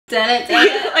Done it.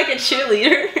 Like a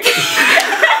cheerleader.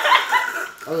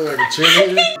 I look like a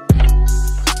cheerleader.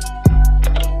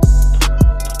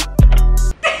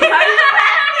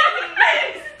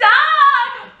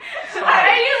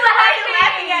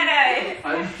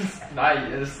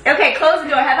 Okay, close the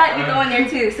door. How about you go in there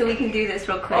too so we can do this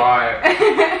real quick? Alright.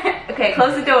 Okay,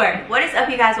 close the door. What is up,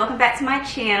 you guys? Welcome back to my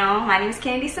channel. My name is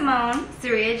Cymone.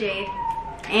 Sayria, Jade.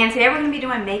 And today we're going to be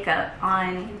doing makeup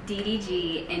on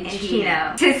DDG and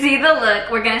Chino. To see the look,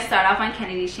 we're going to start off on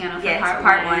Kennedy's channel for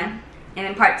part one. And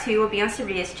then part 2 will be on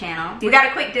Sayria's channel. We got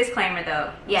a quick disclaimer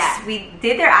though. Yeah. We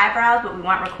did their eyebrows, but we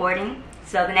weren't recording.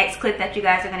 So the next clip that you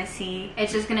guys are going to see,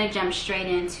 it's just going to jump straight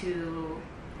into...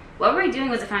 What were we doing?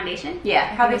 Was it foundation?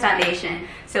 Yeah, probably foundation.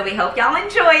 So we hope y'all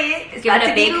enjoy it. It's about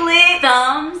to be lit.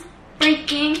 Thumbs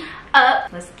freaking up.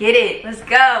 Let's get it. Let's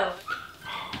go.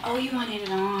 Oh, you wanted it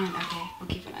on. Okay, we'll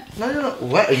keep it on. No.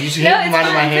 What? Are you hating on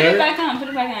my hair? Put it back on. Put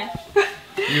it back on.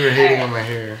 You were hating on my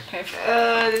hair. Perfect.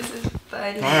 Oh, this is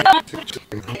funny.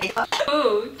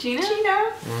 Oh, Chino?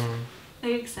 Chino? Are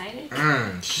you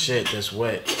excited? Shit, that's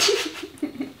wet.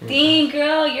 Dang,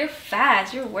 girl, you're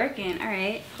fast. You're working. All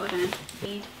right, hold on.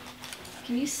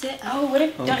 Can you sit? Oh, what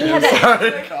if, don't you have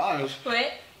that? Gosh.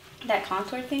 What? That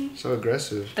contour thing? So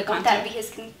aggressive. The contour? That be his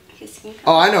skin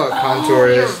Oh, I know what contour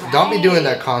is. Right. Don't be doing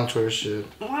that contour shit.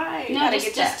 Why? No,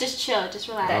 just chill. Just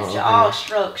relax. That's all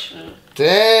strokes.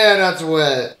 Damn, that's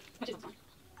wet.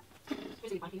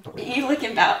 You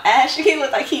looking about Ash? He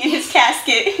look like he in his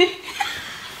casket.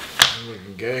 I'm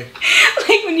looking gay.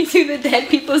 Like when you do the dead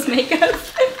people's makeup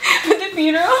for the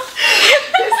funeral.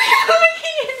 Like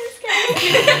he in his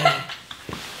casket.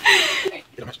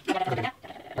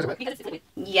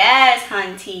 Yes,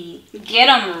 hunty. Get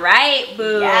them right,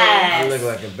 boo. Yes. I look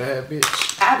like a bad bitch.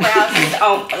 Eyebrows is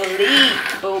on elite,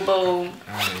 boo boo.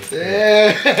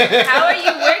 Yeah. How are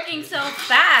you working so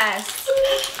fast?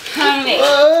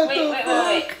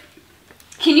 Wait.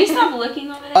 Can you stop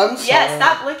looking over there? I'm sorry. Yeah,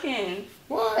 stop looking.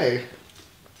 Why?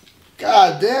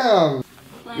 God damn.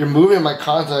 You're moving my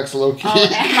contacts low key. Oh,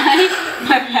 am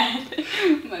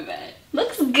I? My bad.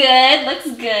 Looks good.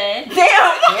 Damn.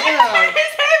 Yeah.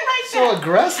 So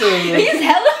aggressive. He's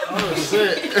hella. Oh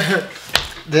shit.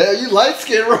 Damn, you light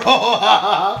skin, bro.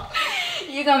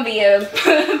 You're gonna be a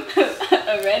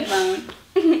red bone.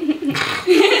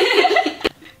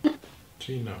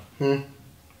 Chino. I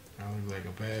look like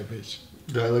a bad bitch.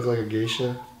 Do I look like a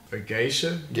geisha? A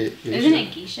geisha? Geisha? Isn't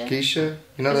it geisha? Geisha?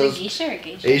 You know Is those it geisha or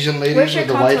geisha? Asian ladies Where's your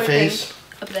with the white contour face?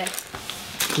 thing? Up there.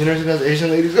 You know those Asian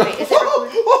ladies? Wait, is it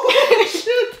Oh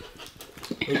shit!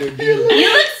 I look good. You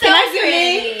look so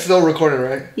pretty. Still recording,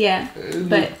 right? Yeah,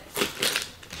 but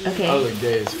okay. I look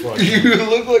gay as fuck. You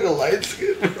look like a light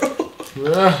skin,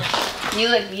 bro. You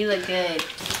look good.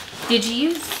 Did you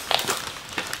use?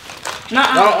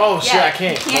 Oh shit! Yeah, I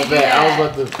can't. you can't My do bad. that. I was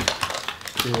about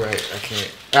to. You're right. I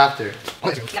can't. After.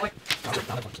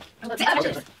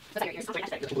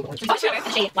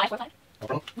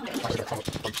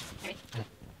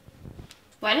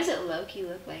 Why does it low-key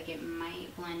look like it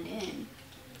might blend in?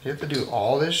 You have to do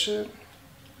all this shit?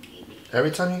 Maybe.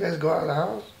 Every time you guys go out of the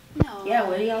house? No. Yeah,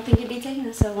 what do y'all think it'd be taking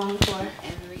us so long for?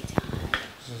 Every time.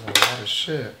 This is a lot of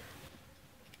shit.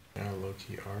 Now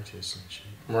low-key artist and shit.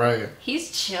 Right.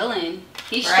 He's chilling.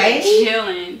 He's Right? straight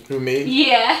chilling. Who, me?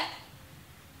 Yeah.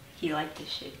 He liked this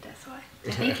shit, that's why.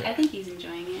 I think he's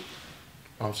enjoying it.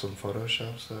 On some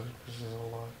Photoshop stuff. This is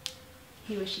a lot.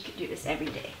 He wish he could do this every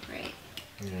day. Right.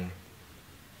 Yeah.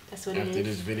 That's what After it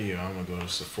this is. video, I'm gonna go to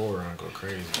Sephora and go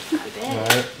crazy. I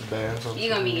bet. Right? Bands on You're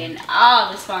gonna be something. getting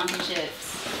all the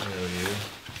sponsorships. Hell yeah.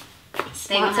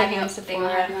 They gonna Sponsor have him, you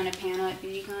Sephora. on a panel at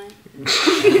BeautyCon.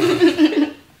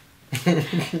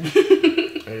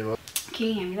 Hey, look. Can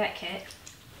you hand me that kit?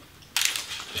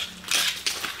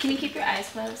 Can you keep your eyes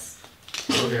closed?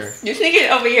 Okay. This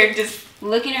nigga over here just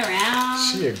Looking around.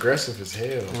 She aggressive as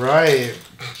hell. Right.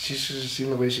 She should have seen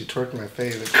the way she twerked my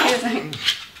face. Like,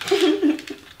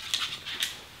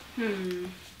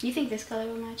 You think this color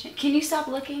will match it? Can you stop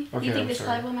looking? Okay, You think I'm this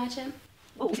sorry. color will match it?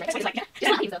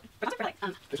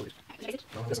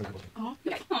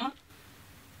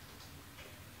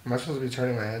 am I supposed to be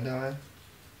turning my head down?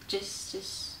 Just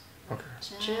Okay.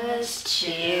 just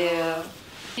chill.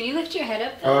 Can you lift your head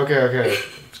up? Oh, okay.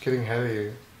 It's getting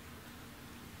heavy.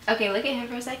 Okay, look at him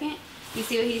for a second. You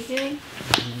see what he's doing?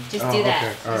 Just Oh, do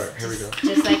that. okay. Alright, here we go.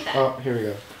 Just like that. Oh, here we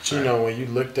go. Chino, when you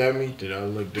looked at me, did I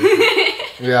look different?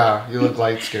 Yeah, you look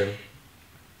light skinned.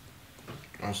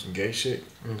 On some gay shit?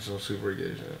 I'm so super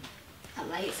gay shit. A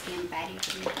light skinned baddie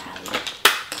from the valley.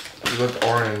 You look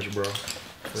orange, bro.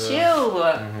 Chill.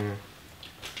 Mm-hmm.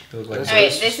 You look like That's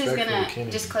Alright, disrespectful this is to gonna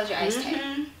Kennedy. just close your eyes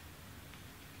tight.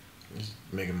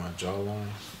 Making my jawline.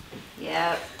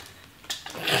 Yep.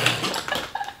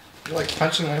 You're like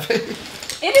punching my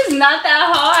face. It is not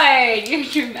that hard. You're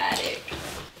dramatic.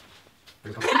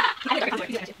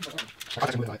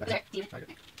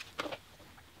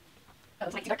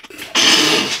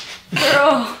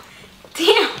 Girl.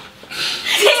 Damn.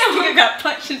 Damn. You got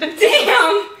punched in the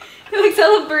damn. It looks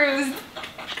hella bruised.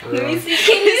 Let me see.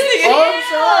 Can you see? Oh, I'm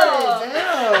sorry.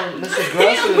 Damn. That's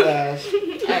aggressive ass.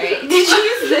 Alright. Did you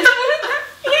use this one?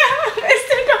 Yeah. It's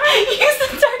the dark. Use the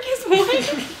darkest one.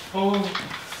 Oh.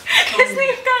 This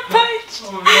nigga got punched. Oh,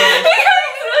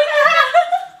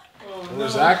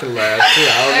 Where's that can last too?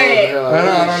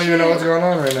 I don't even know what's going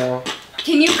on right now.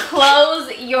 Can you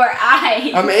close your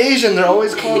eyes? I'm Asian. They're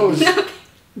always closed.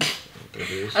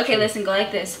 Okay, listen. Go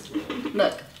like this.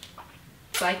 Look.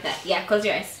 Go like that. Yeah, close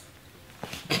your eyes.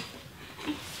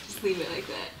 Just leave it like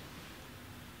that.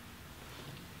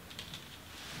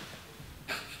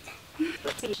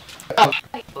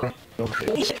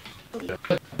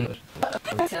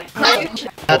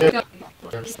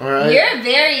 Alright. You're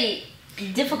very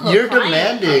difficult. You're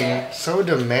client. demanding. So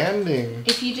demanding.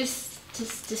 If you just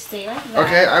stay like that.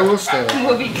 Okay, I will stay.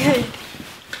 We'll be good.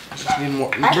 Just need more.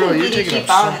 I Bro, think you're you taking keep up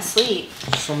falling asleep.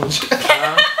 so much.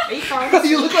 Are you falling asleep?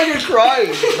 You look like you're crying.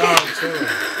 No, I'm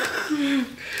chilling.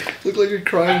 Look like you're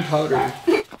crying powder.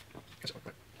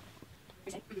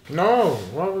 No,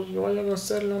 why y'all gonna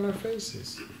set it on their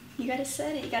faces? You gotta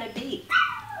set it. You gotta bake.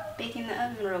 Bake in the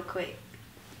oven real quick.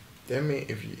 That means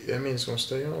it's gonna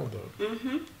stay on though.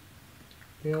 Mm-hmm.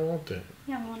 You don't want that.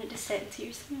 Yeah, I want it to set into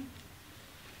your skin.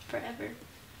 Forever.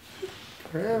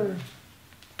 Forever.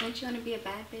 Don't you want to be a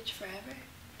bad bitch forever?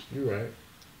 You right.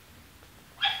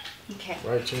 Okay.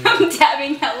 Right, Cymone? I'm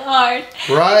tapping hella hard.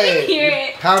 Right. Hear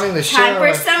it. Pounding the shit Time out for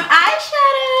of some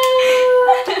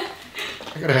eyeshadow.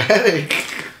 I got a headache.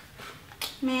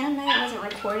 Man, I know it wasn't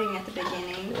recording at the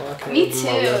beginning. Well, I can't Me open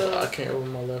my too. I can't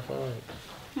open my left eye.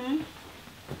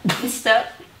 It's stuck.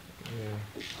 Yeah.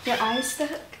 Your eye's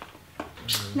stuck?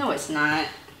 No, it's not.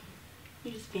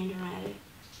 You're just being dramatic.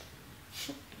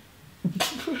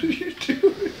 What are you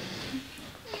doing?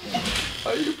 How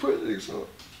are you putting this on?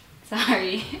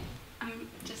 Sorry. I'm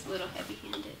just a little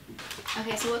heavy-handed.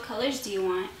 Okay, so what colors do you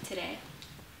want today?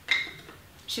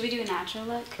 Should we do a natural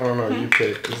look? I don't know, you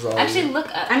pick. This is all Actually, you. look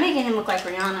up. I'm making him look like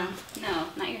Rihanna. No,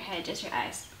 not your head, just your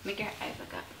eyes. Make your eyes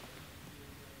look up.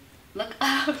 Look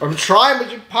up. I'm trying, but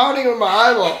you're pounding on my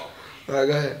eyeball. Alright,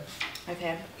 go ahead.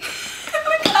 Okay.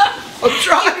 Look up. I'm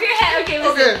trying. Keep your head. Okay,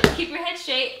 listen. Okay. Keep your head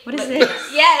straight. What is Look.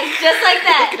 this? Yes, just like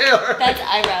that. Okay, alright. That's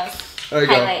eyebrows. Alright,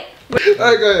 go. Highlight.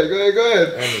 Alright, go ahead.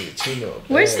 I need Chino.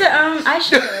 Where's the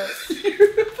eyeshadow?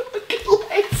 You're fucking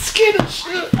light skin and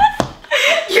shit.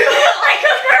 You look like a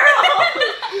girl.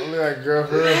 I look like a girl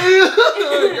for real.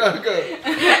 Go.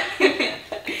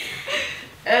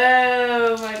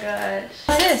 Oh my gosh.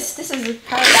 This is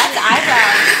probably that's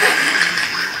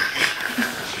eyebrows.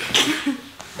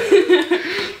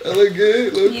 I look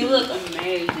good. Look. You look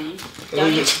amazing. I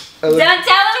look, Don't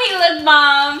tell him he look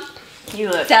bomb. You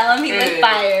look. Tell him he look good.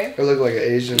 fire. I look like an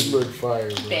Asian. You look fire,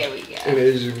 bro. There we go. An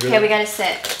Asian girl. Okay, we gotta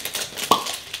set.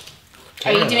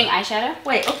 Are you doing eyeshadow?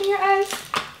 Wait, open your eyes.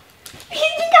 He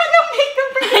got no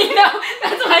makeup. I know.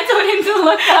 That's why I told him to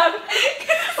look up.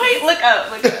 Wait, look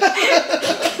up. Look up.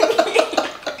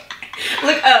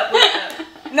 Look up. Look up.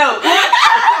 No.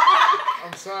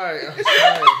 I'm sorry.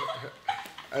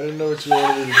 I didn't know what you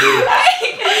wanted me to do.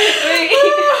 Wait.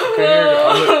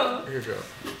 Here you go.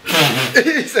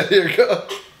 He said, here you go.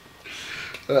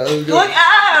 Let's go. Look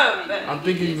up. I'm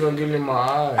thinking you're gonna get in my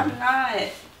eye. I'm not.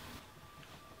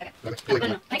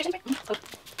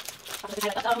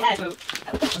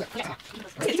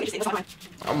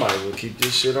 I might as well keep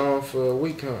this shit on for a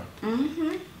week, huh?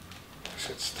 Mm-hmm.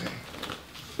 Shit stink.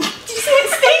 Did you say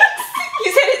it stinks?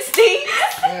 You said it stinks?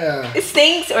 Yeah. It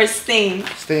stinks or stings?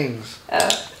 Stings.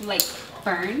 Like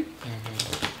burn.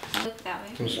 Look that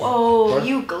way. Whoa, What?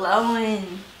 you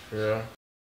glowing. Yeah.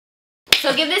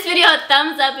 So give this video a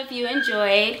thumbs up if you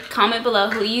enjoyed. Comment below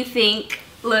who you think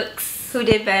looks. Who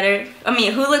did better? I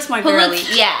mean, who looks more Who girly?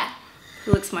 looks? Yeah.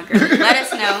 Who looks more girly? Let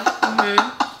us know.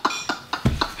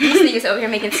 This nigga's over here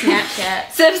making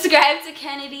Snapchat. Subscribe to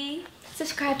Kennedy.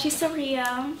 Subscribe to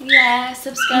Sayria. Yeah.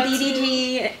 Subscribe to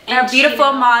DDG. and Our beautiful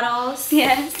Chino. models.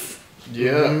 Yes.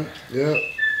 Yeah. Yep.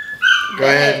 Go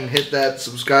ahead and hit that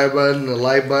subscribe button, the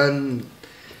like button.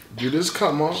 Do this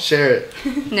come on. Share it.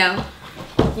 No.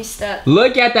 You stuck.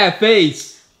 Look at that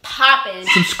face. Poppin'.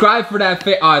 Subscribe for that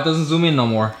face. Oh, it doesn't zoom in no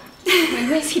more.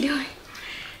 What is he doing?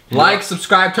 Like,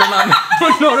 subscribe, turn on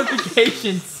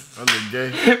notifications. I look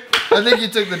gay. I think you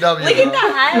took the W. Look at bro. the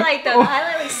highlight though. The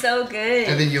highlight looks so good.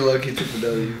 I think you low-key took the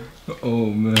W. Oh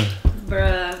man.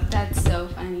 Bruh.